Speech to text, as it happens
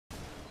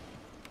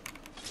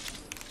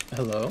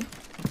Hello?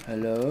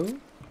 Hello?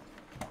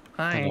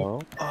 Hi.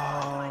 Hello?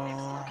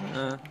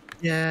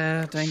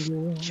 Yeah,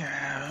 Dangle.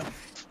 Yeah,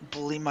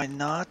 bully my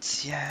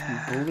nuts,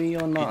 yeah. Bully or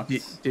Do, not?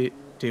 do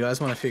you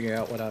guys want to figure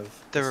out what I've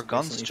There just are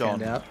guns, recently John.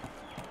 found out?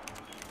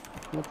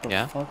 What the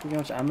Yeah? fuck? Look how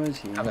much ammo's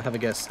here. Have a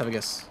guess. Have a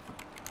guess.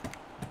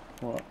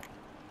 What?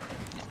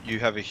 You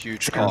have a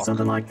huge Sounds cock.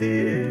 something like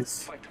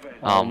this.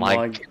 Oh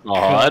my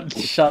God.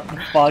 Shut the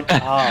fuck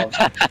up.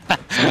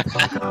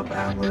 Fuck up,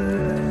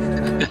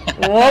 Alan.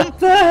 What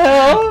the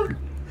hell?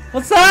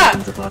 What's that?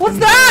 What's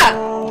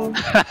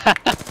that?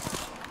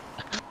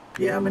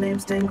 Yeah, my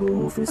name's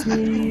Dangle, it's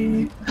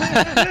me.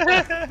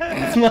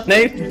 My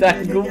name's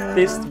Dangle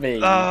Fist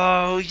Me.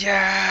 Oh,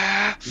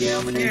 yeah!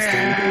 Yeah, my name's Yeah.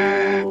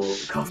 Dangle.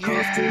 Cough,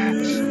 cough,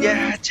 dude.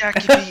 Yeah,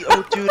 Jackie B.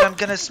 Oh, dude, I'm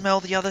gonna smell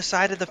the other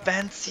side of the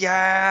fence,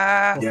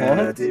 yeah! Yeah,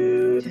 What?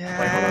 dude. Yeah.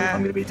 Wait, hold on.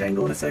 I'm gonna be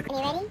Dangle in a second.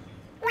 Are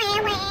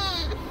you ready?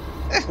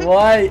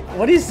 Why?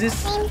 What is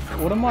this?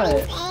 What am I?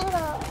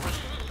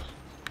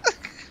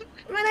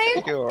 My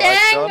name's You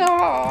alright, John?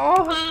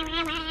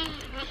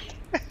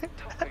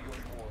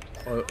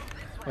 Oh,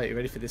 wait, you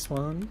ready for this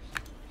one?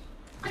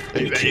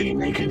 Naked,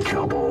 naked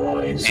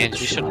cowboys. And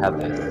you should have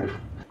it.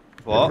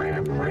 What?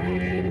 Ram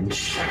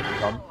Ranch.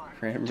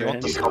 Ram Do you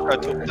want the Ranch. cock I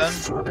took then?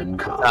 Flippin'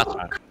 That's cock.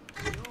 right.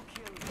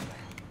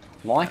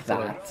 Like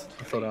that.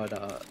 I thought I'd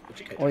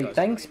educate you Wait, guys.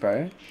 thanks,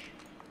 bro.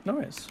 No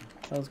worries.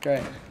 That was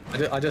great.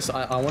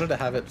 I wanted to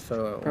have it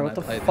for. Bro, when what I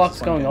the play this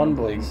fuck's one going game on,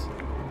 League. boys?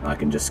 I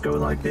can just go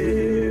like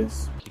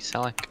this. You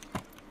sound like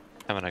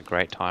having a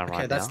great time Okay,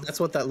 right that's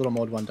what that little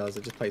mod one does.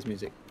 It just plays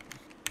music.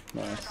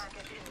 Nice.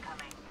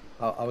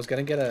 I was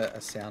gonna get a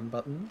sound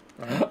button.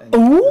 Right? And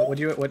Ooh! what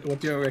do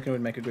you reckon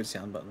would make a good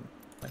sound button?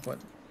 Like what?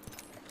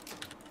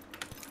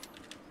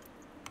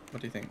 What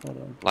do you think? Hold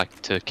on. now.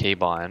 Like to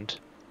keybind.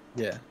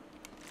 Yeah.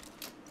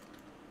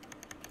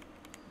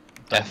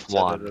 Don't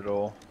F1. set it at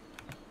all.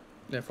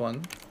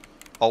 F1.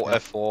 Oh, Yeah.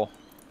 F4.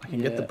 I can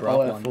get the Yeah, bruh oh,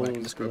 one. Where I F4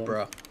 can just go is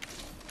bruh.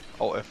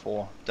 Oh,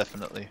 F4,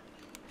 definitely.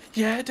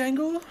 Yeah,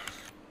 Dangle.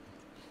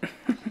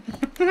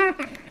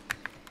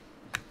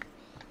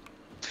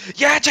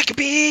 Yeah, Jackie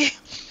B!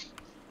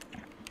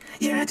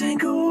 Yeah,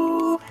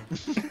 Dangle.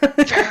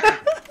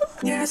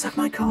 Yeah, suck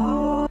my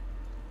cock.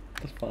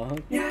 The fuck?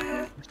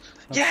 Yeah.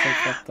 That's Yeah.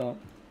 so fucked up.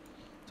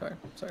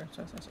 Sorry.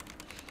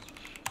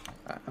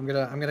 I'm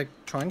gonna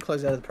try and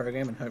close out of the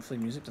program and hopefully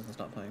music doesn't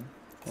start playing.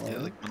 Yeah,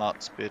 like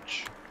nuts,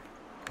 bitch.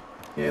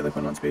 Yeah, look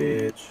my nuts,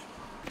 bitch.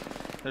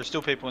 There's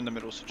still people in the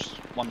middle, so just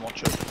one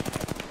watch it.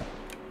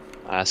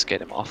 Let's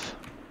get him off.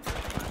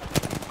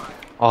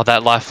 Oh,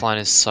 that lifeline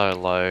is so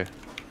low.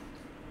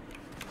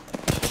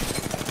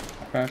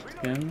 Cracked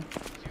again.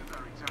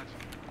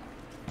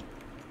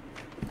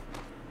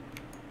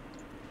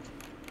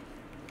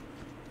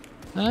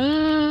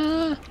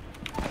 Ah.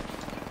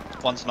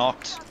 One's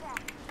knocked.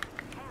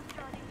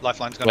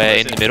 Lifeline's gonna We're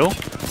close in the middle.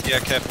 Yeah,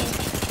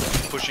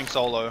 careful. Pushing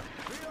solo.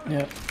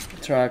 Yep.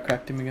 Try, I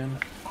cracked him again.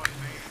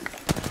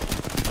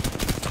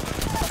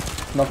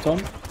 Knocked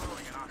on.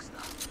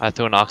 I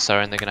threw an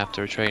Oxar and they're gonna have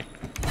to retreat.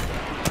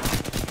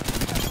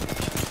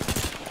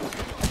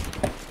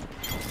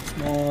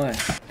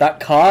 Nice. That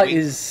car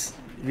is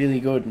really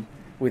good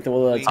with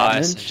all the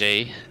damage.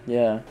 SMG.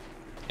 Yeah.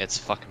 It's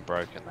fucking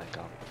broken, that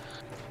gun.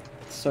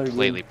 It's so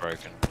Completely good.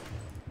 broken.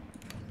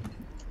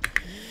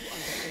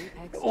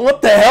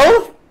 What the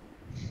hell?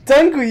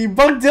 Dangle, you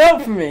bugged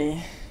out for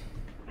me.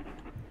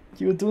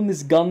 You were doing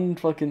this gun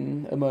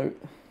fucking emote.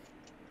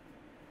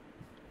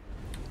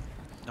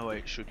 No way,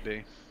 it should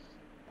be.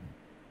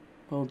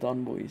 Well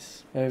done,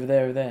 boys. Over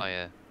there, over there. Oh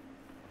yeah.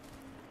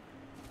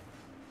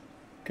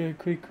 Go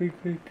quick.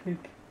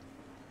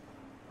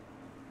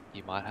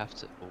 You might have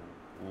to.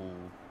 Ooh.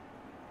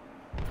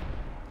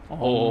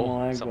 Oh,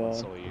 my someone god.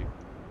 saw you.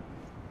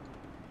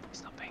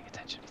 He's not paying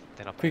attention.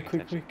 They're not Quick.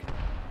 paying attention.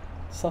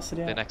 Suss it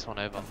The out. next one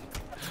over.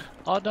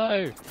 Oh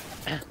no!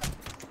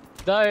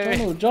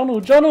 No!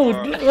 Donald, what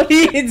are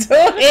you doing?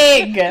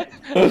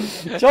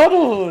 The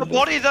Donald!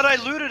 body that I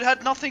looted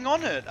had nothing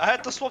on it. I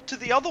had to swap to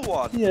the other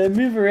one. Yeah,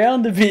 move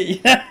around a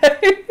bit.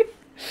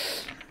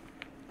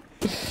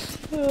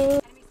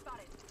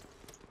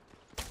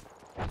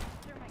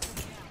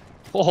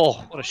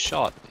 Oh, what a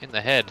shot in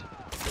the head.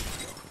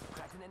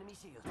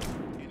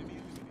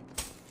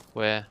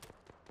 Where?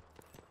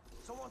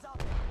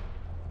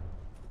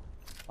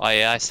 Oh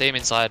yeah, I see him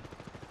inside.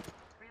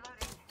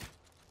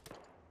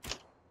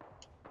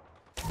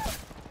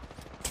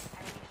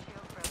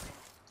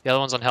 The other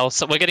one's on health.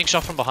 So we're getting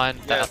shot from behind.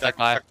 Yeah, That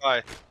guy.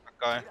 That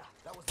guy.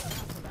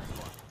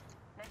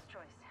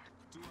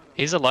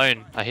 He's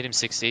alone. I hit him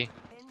 60.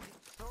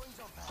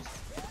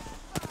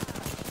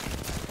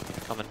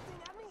 Coming.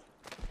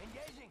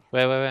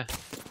 Where?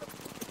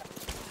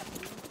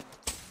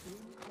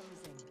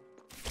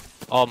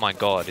 Oh my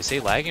god, is he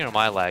lagging or am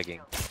I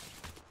lagging?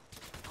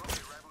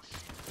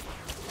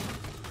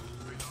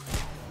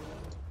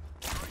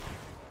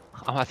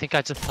 Oh, I think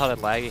I just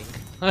started lagging.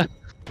 Fuck,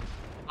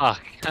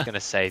 I'm gonna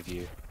save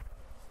you.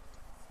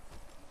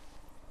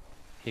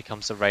 Here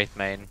comes the Wraith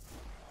main.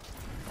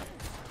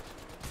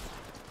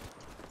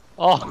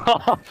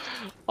 Oh,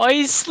 oh,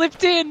 he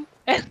slipped in.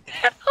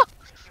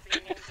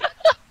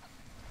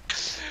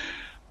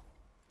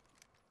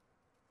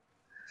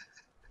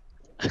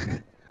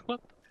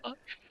 What the fuck?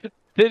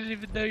 Didn't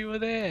even know you were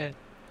there.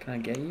 Can I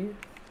get you?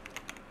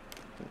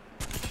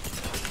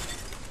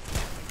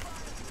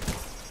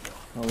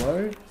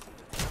 Hello?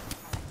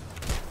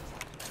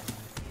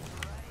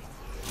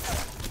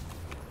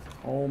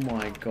 Oh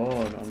my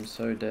god, I'm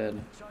so dead.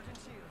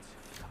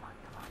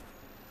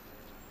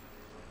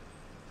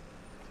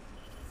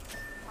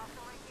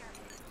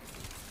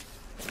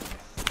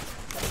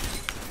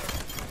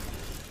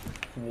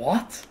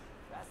 What?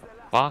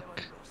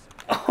 Fuck.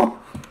 Oh,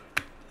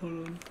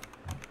 hold on.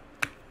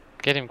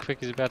 Get him quick,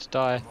 he's about to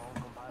die.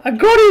 I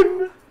got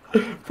him!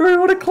 Bro,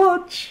 what a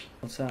clutch!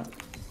 What's that?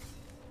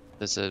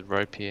 There's a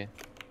rope here.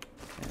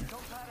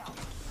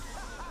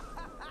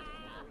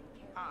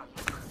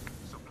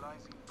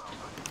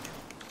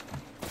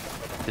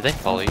 Did they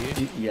follow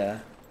you? Yeah.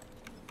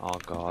 Oh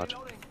god.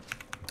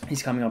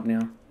 He's coming up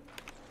now.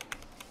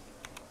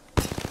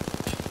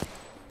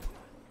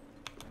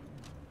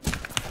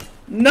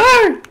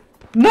 No!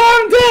 No,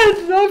 I'm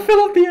dead! I fell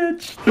off the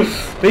edge!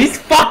 These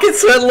fucking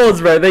sweat lords,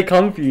 bro, they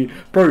come for you.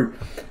 Bro,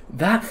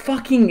 that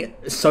fucking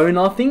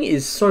sonar thing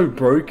is so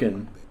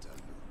broken.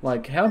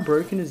 Like, how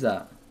broken is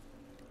that?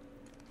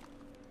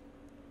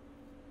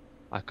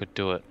 I could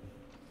do it.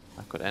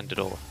 I could end it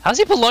all. How's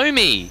he below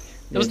me?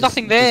 There was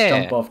nothing there.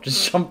 Just jump off,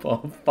 just jump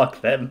off. Fuck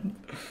them.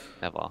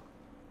 Never.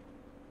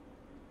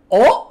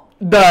 Oh!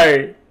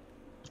 No!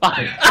 Oh!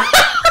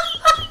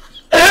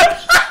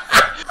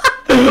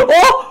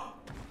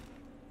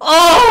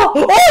 Oh!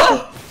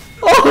 Oh!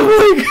 Oh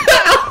my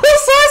god!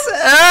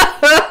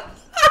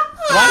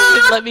 Why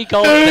did it let me go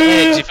off the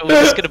edge if it was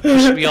just gonna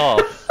push me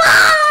off?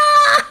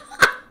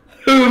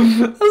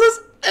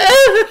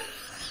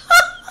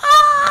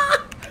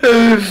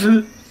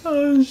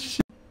 Oh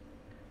shit.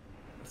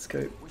 Let's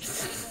go.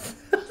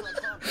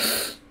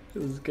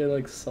 Let's go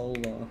like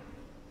solar.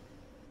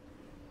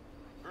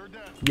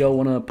 Yo,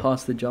 wanna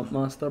pass the jump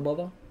master,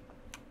 brother?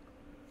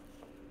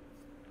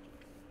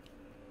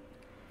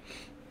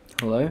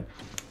 Hello?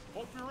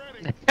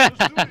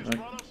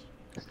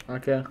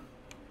 Okay.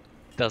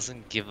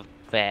 Doesn't give a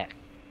back.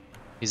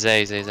 He's there,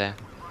 he's there, he's there.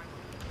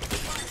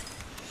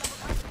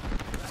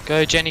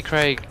 Go, Jenny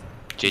Craig.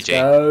 GG.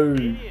 Go.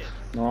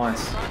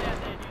 Nice.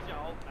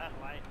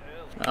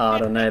 Oh, I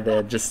don't know,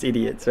 they're just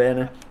idiots,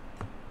 man.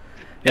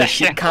 They're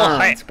shit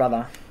cunts,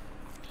 brother.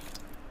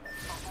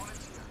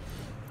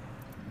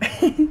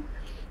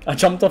 I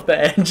jumped off the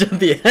edge at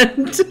the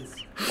end.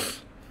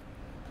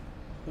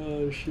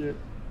 Oh shit.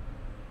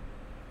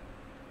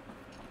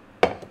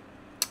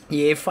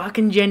 Yeah,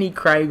 fucking Jenny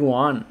Craig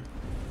won.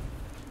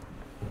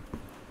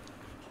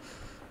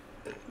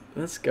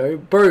 Let's go.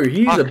 Bro,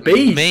 he's a Fuck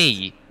beast.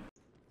 me.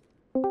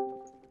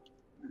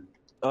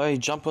 Hey,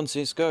 jump on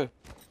CSGO.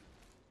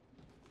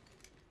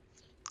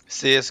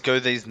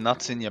 CSGO these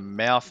nuts in your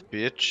mouth,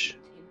 bitch.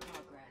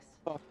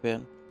 Fuck,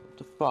 man. What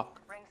the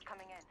fuck?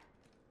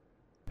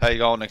 How you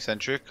going,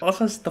 Eccentric? What's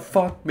this the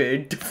fuck,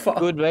 man? The fuck?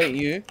 Good, mate,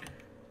 you?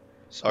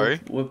 Sorry?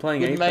 We're playing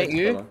Good, Apex, mate,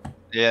 you? brother.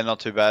 Yeah, not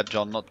too bad,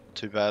 John. Not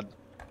too bad.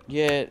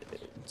 Yeah,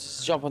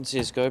 just jump on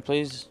CSGO,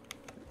 please.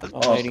 I'm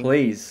Oh, waiting.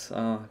 please.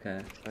 Oh,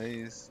 okay.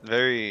 He's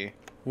very...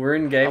 We're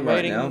in game I'm right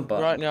waiting now,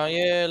 but... right now.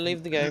 Yeah,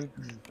 leave the game.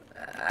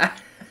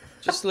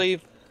 Just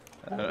leave.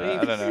 I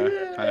don't know.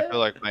 Kind of feel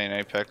like playing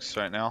Apex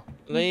right now.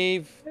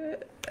 Leave.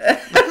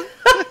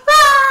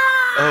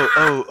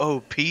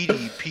 Oh,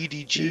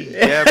 PDG.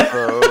 Yeah,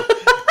 bro.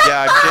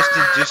 Yeah, I'm just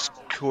in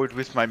Discord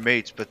with my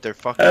mates, but they're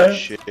fucking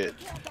shit.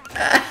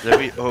 Let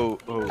me... Oh,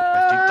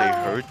 I think they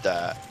heard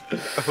that.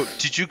 Oh,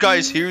 did you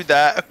guys hear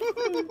that?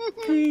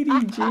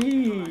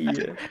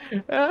 PDG.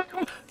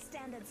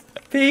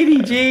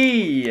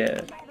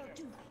 PDG.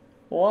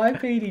 Why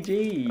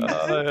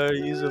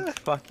PDG? He's a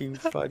fucking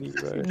funny,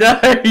 bro. No,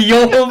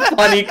 you're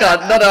funny,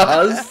 cunt, not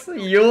us.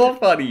 You're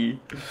funny.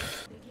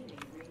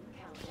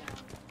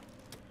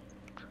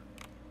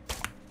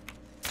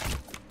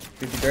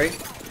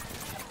 $53.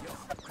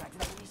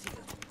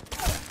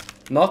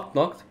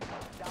 Knocked.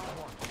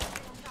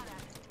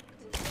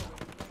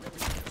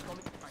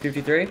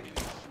 53.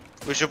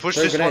 We should push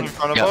Throw this one in grenade.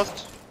 front of Yeah.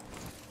 us.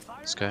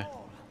 Let's go.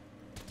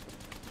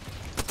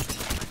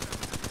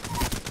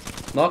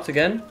 Knocked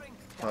again.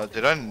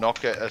 Did I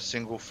not get a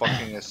single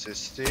fucking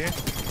assist here?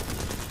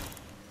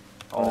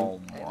 Oh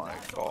my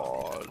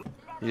god.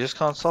 You just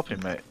can't stop him,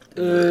 mate.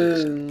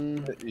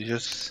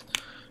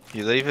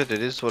 You leave it,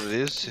 it is what it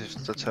is. If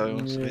that's how he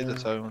wants to be,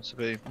 that's how he wants to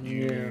be.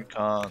 You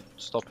can't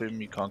stop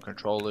him, you can't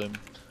control him.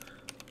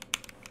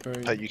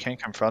 But you can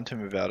confront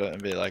him about it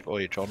and be like, oh,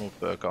 you're John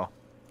Burger.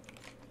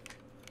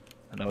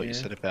 I know what you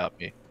said about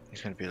me.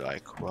 He's gonna be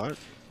like, what?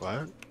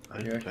 What? I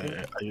didn't say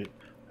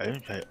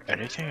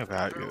anything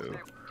about you.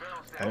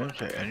 I didn't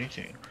say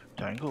anything.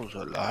 Dangle's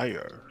a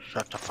liar.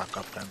 Shut the fuck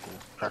up, Dangle.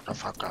 Shut the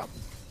fuck up.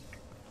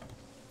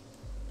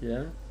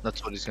 Yeah?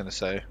 That's what he's gonna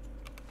say.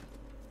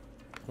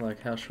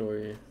 Like, how sure are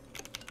you?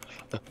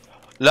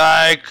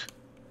 Like,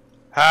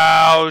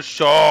 How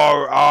sure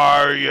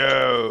are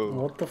you?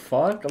 What the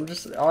fuck? I'm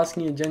just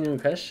asking you a genuine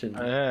question.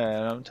 Yeah,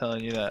 and I'm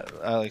telling you that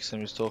Alex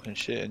was talking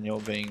shit and you're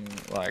being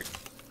like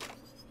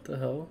What the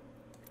hell?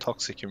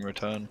 toxic in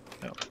return.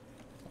 Yeah.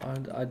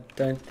 I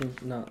don't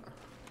think, nah.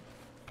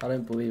 I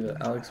don't believe it.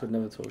 Alex would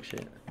never talk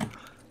shit.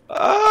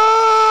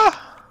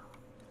 Ah!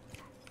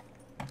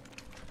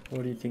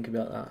 What do you think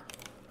about that?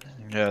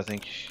 Yeah, I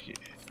think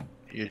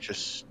you're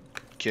just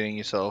kidding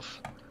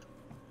yourself.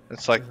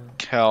 It's like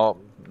how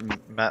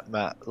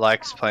Matt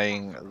likes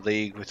playing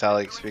League with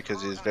Alex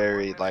because he's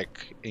very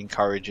like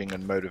encouraging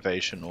and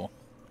motivational.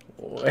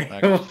 Wait,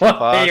 Like, wait, fuck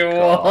what?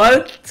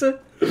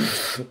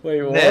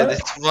 Wait, what? Yeah,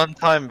 this one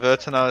time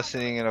Bert and I were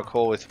sitting in a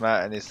call with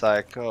Matt and he's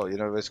like, oh, you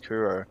know, where's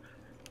Kuro?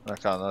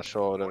 Like, I'm not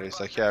sure, whatever. He's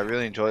like, yeah, I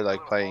really enjoy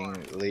like playing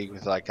League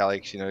with like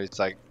Alex, you know, it's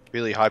like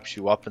really hypes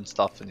you up and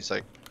stuff, and he's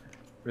like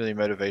really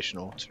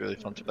motivational. It's really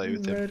fun to play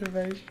with him.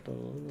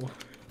 Motivational.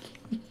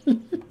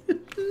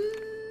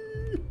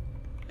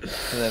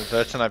 And then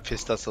Bert and I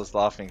pissed ourselves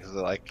laughing because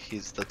like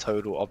he's the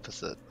total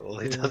opposite. All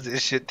he does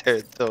is sit there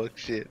and talk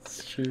shit.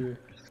 It's true.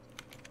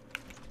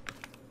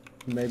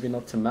 Maybe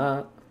not to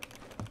Matt.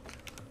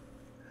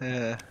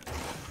 Yeah.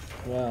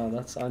 Wow,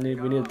 that's we need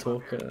to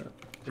talk. We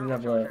need to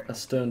have a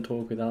stern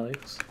talk with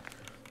Alex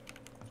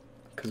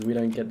because we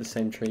don't get the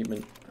same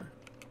treatment.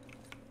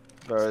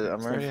 Bro, I'm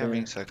It's already not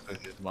having fair. sex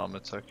with his mum.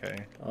 It's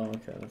okay. Oh,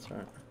 okay, that's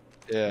right.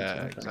 Yeah,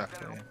 okay.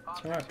 exactly.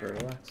 It's alright, bro.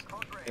 Relax.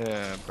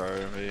 Yeah, bro.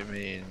 What do you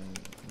mean?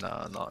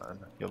 Nah, not.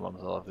 Your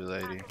mum's a lovely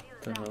lady.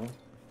 What the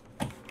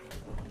hell?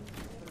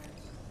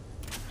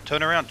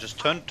 Turn around, just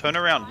turn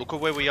around. Look at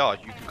where we are.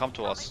 You can come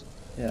to us.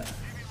 Yeah.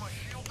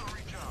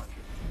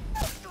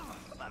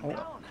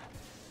 Oh.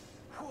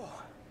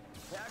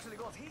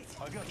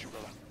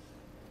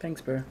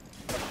 Thanks, bro.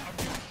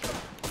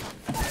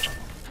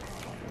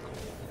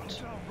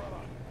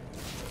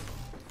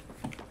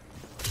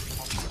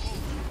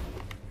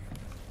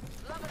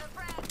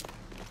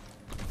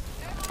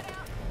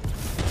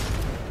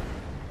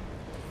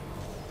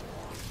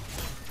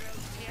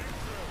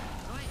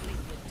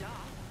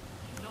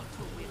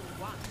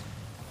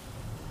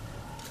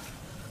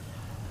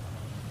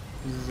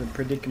 This is a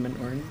predicament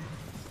we're in.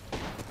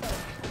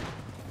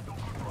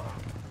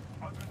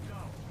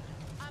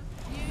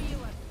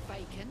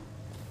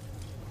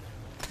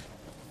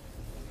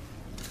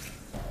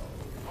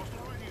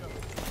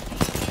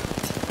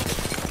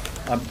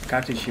 I've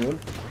cracked his shield.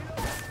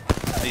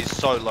 He's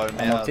so low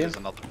now. knocked him. There's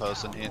another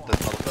person here.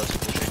 There's another person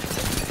pushing.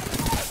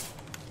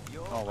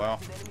 Oh wow.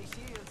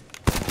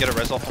 Get a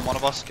res off on one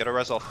of us. Get a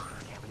res off.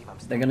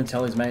 They're gonna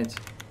tell his mates.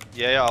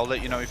 Yeah, I'll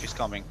let you know if he's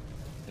coming.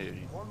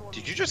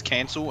 Did you just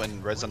cancel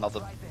and res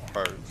another?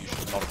 Bro, you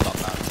should not have done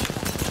that.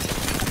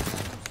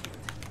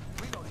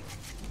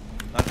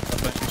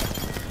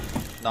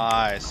 No,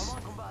 nice.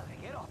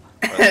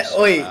 Bro, that's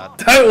so Oi, bad.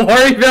 don't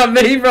worry about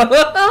me, brother.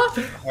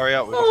 Hurry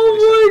up. We got 40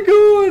 seconds.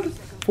 Oh my god.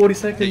 40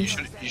 seconds.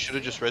 Yeah, you should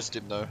have just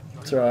rested him though.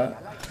 It's alright.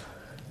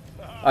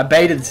 I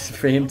baited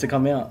for him to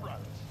come out.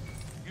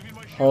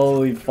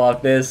 Holy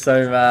fuck, they're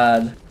so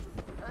mad.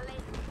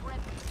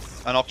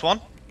 I knocked one.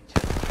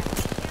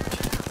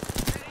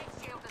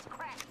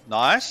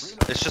 Nice.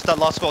 It's just that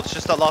last squad. It's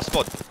just that last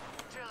squad.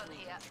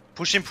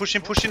 Push in, push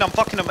in, push in. I'm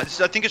fucking them. I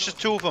think it's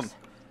just two of them.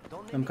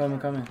 I'm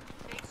coming.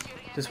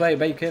 Just wait,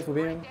 be careful,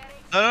 be careful.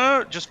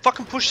 No, just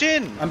fucking push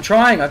in. I'm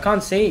trying, I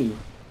can't see.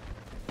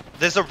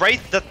 There's a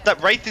wraith. That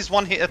wraith is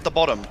one hit at the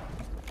bottom.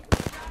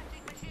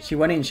 She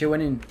went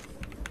in.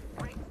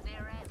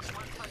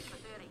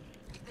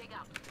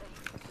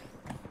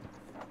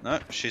 No,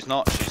 she's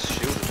not. She's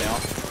shielded now.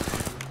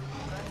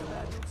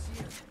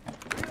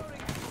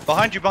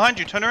 Behind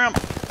you. Turn around.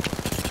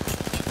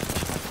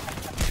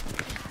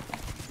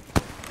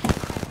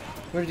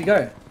 Where did he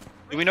go?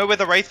 Do we know where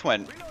the wraith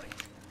went?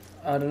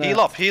 I don't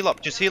know. Heal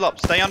up. Just heal up.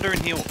 Stay under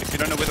and heal if you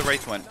don't know where the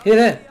wraith went. Here,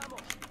 there.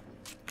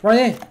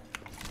 Right there.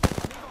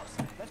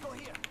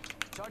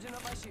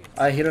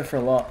 I hit her for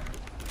a lot.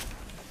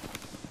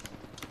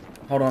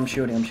 Hold on, I'm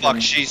shielding. Fuck,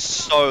 she's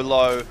so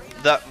low.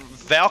 That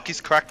Valk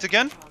is cracked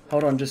again.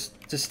 Hold on, just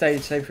stay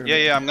safe for a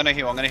bit. Yeah, I'm gonna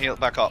heal it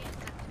back up.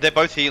 They're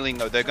both healing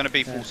though. They're gonna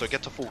be full, so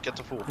get to full.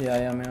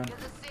 Yeah, I'm out.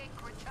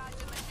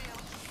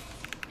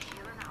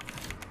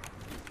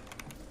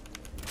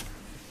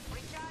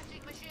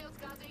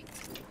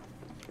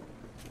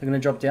 They're gonna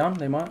drop down,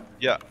 they might.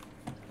 Yeah.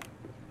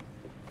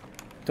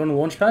 Do you want a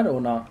launch pad or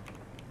not?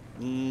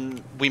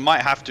 We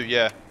might have to,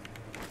 yeah.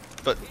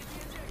 But,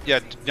 yeah,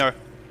 no.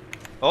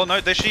 Oh no,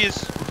 there she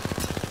is.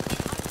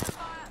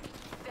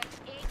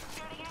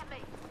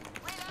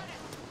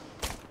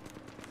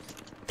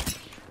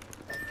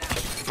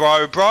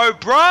 Bro!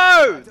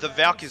 The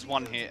Valk is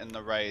one hit and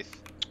the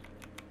Wraith.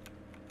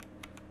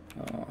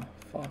 Oh,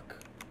 fuck.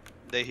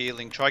 They're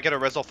healing. Try get a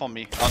res off on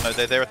me. Oh no,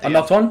 they're there at the I end.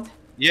 knocked one.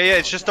 Yeah,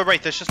 it's just the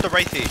Wraith. There's just the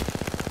Wraith here.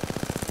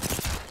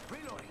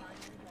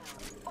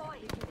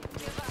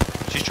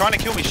 She's trying to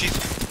kill me.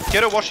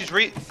 Get her while she's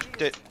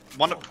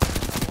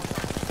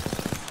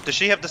Does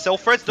she have the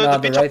self-res? Nah,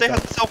 the bitch up there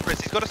has the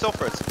self-res. He's got a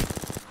self-res.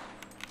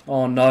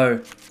 Oh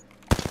no.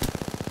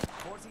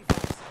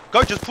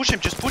 Go, just push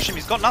him,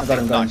 he's got nothing.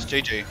 him, got Nice,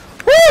 GG.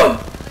 Woo!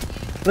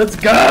 Let's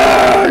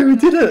go! We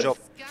did Good it! job.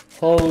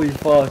 Holy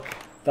fuck.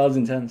 That was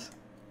intense.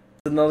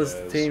 Another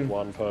There's team.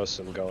 one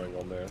person going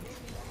on there.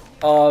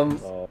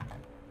 Oh,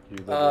 You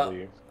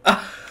literally...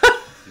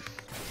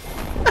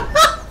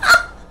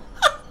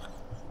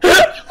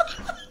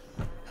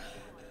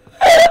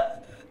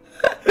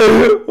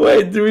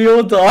 wait, do we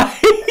all die?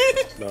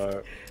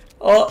 No.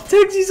 Oh,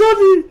 Texie's on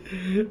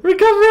me!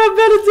 Recover our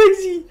better,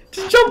 Texie!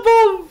 Just jump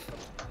off!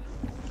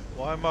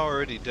 Why am I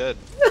already dead?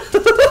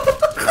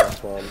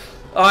 Last one.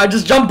 Alright,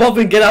 just jump off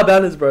and get our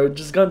banners, bro.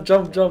 Just go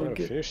jump. I'm And gonna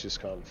get... finish this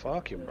cunt.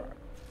 Fuck him, bro.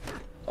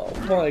 Oh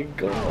my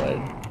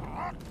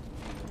god.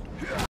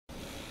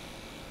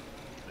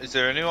 Is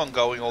there anyone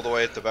going all the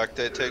way at the back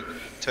there,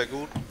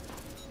 Teggold?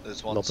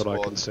 There's one Not that squad.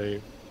 I can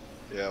see.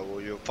 Yeah, well,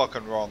 you're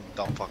fucking wrong,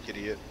 dumb fuck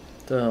idiot.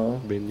 The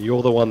hell? I mean,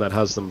 you're the one that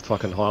has them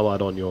fucking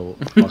highlight on your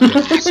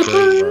fucking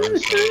screen, bro.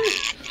 So...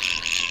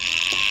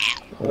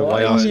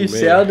 Why are you me?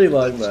 sounding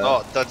like It's that?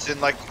 not. That's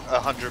in like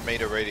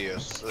 100-meter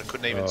radius. I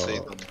couldn't even see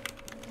them.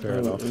 Fair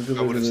enough.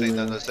 I would have seen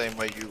them the same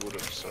way you would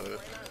have. So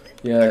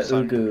Yeah, next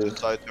time you Ugu.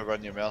 decide to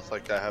run your mouth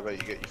like that, how about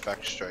you get your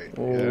facts straight?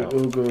 Oh, Yeah,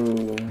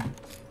 Ugu.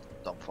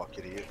 dumb fuck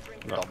idiot.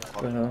 No. Dumb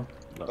fuck. The hell?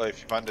 Oh,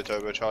 if you find a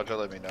turbocharger,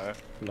 let me know.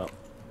 No.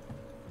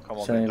 Come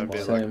on, Same, man, don't be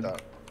same. like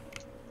that.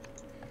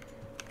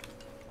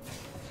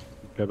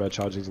 Go about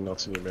charging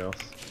nuts in your mouth.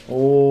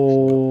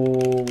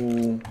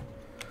 Oh.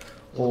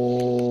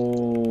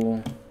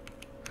 Oh.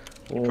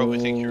 You probably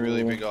think you're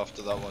really big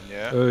after that one,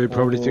 yeah? You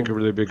probably think I'm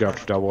really big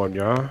after that one,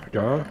 yeah?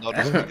 Yeah? Not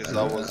as big as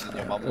that was in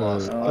your mum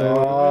last night.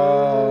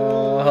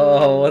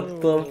 Oh, what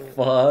the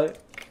fuck?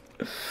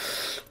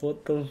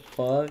 What the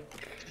fuck?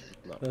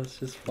 No. That's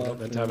just Not fucking...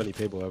 meant to have any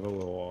people over, we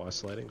were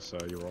isolating, so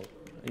you're wrong.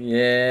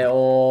 Yeah,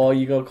 oh,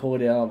 you got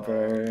called out,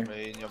 bro.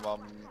 Me and your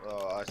mum,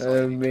 I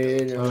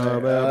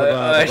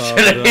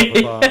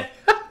Actually...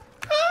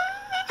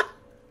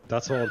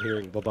 That's all I'm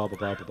hearing. Ba ba ba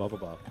ba ba ba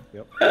ba.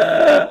 Yep.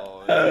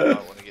 Oh, yeah, you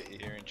might want to get your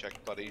hearing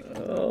checked, buddy.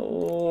 Oh.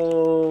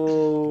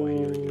 All I'm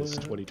hearing is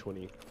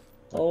 2020.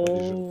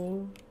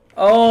 Oh.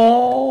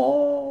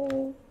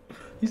 Oh.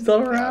 He's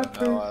not a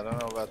rapper. No, I don't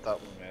know about that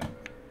one, man.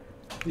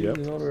 He's Yep.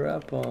 not a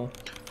rapper.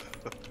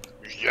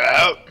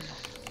 Yeah.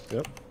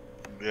 Yep.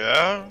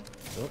 Yeah.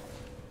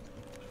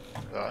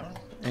 Yep.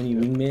 Any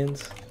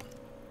wingmans?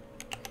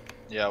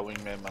 Yeah,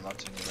 wingman, my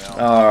nuts in your mouth.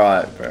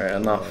 Alright, bro.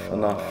 Enough,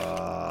 enough,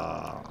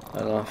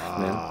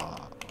 man.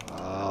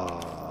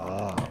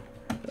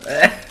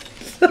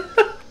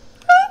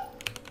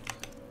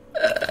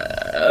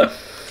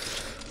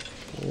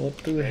 What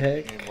the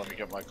heck? You want to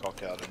get my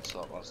cock out and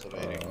start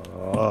masturbating.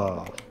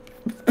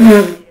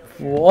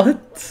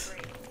 What?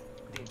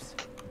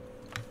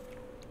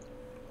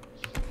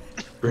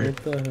 What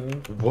the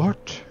hell?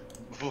 What?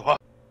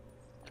 What?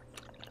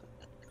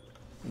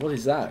 What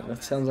is that?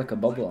 That sounds like a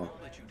bubbler.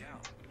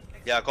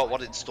 Yeah, I got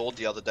one installed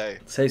the other day.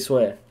 Say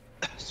swear.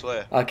 I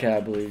swear. Okay,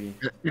 I believe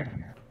you.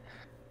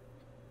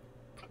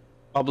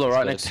 Bubbler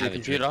right next to your Have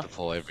a drink computer.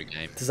 before every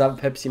game. Does that have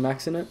Pepsi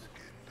Max in it?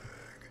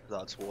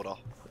 That's water.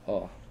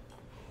 Oh.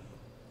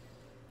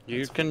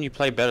 Can you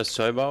play better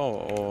sober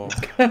or...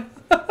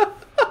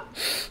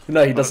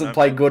 No, he doesn't know,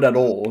 play man. good at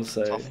all,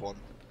 so Tough one.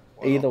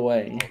 either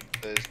way.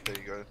 There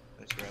you go.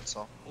 There's your answer.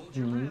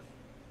 Mm-hmm.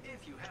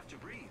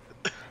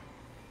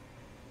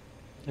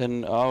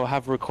 Then I'll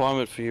have a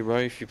requirement for you, bro.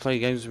 If you play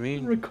games with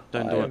me,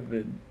 don't do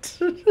it.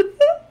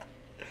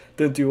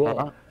 Don't do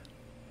what?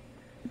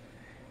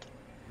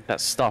 That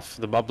stuff,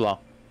 the bubbler.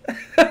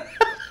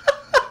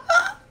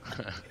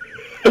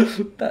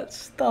 That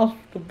stuff,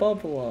 the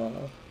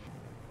bubbler.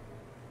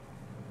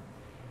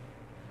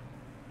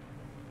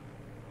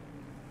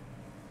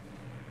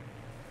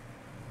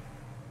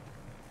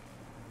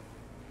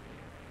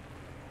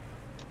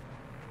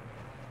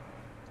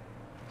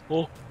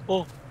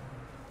 Oh.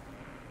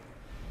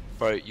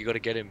 Bro, you gotta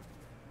get him.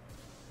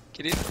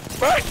 Get in.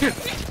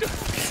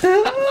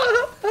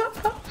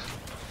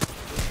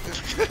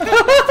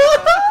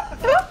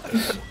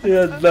 He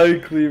had no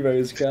clue, bro. He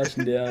was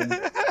crashing down.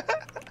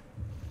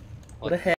 What the heck?